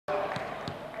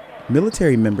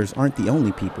Military members aren't the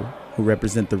only people who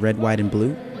represent the red, white, and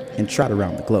blue and trot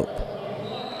around the globe.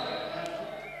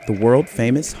 The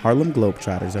world-famous Harlem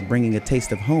Globetrotters are bringing a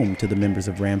taste of home to the members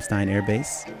of Ramstein Air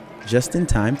Base just in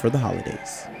time for the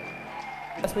holidays.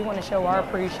 We want to show our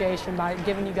appreciation by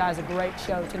giving you guys a great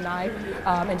show tonight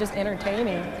and just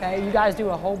entertaining. Okay? You guys do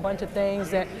a whole bunch of things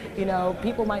that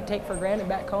people might take for granted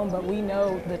back home, but we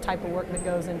know the type of work that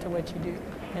goes into what you do,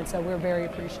 and so we're very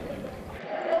appreciative.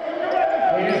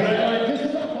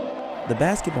 The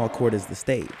basketball court is the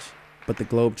stage, but the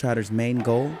Globetrotters' main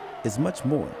goal is much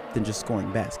more than just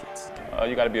scoring baskets.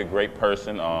 You got to be a great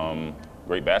person,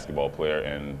 great basketball player,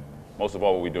 and most of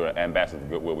all, what we do are ambassadors of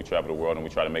goodwill. We travel the world and we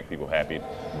try to make people happy,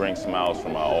 bring smiles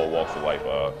from all walks of life,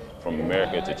 from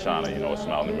America to China. A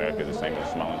smile in America is the same as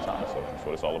a smile in China, so that's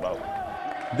what it's all about.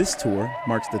 This tour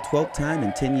marks the 12th time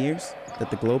in 10 years that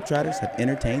the Globetrotters have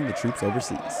entertained the troops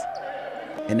overseas.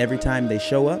 And every time they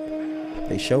show up,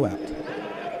 they show out.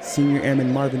 Senior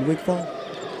Airman Marvin Wigfall,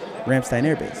 Ramstein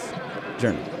Air Base,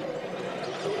 Germany.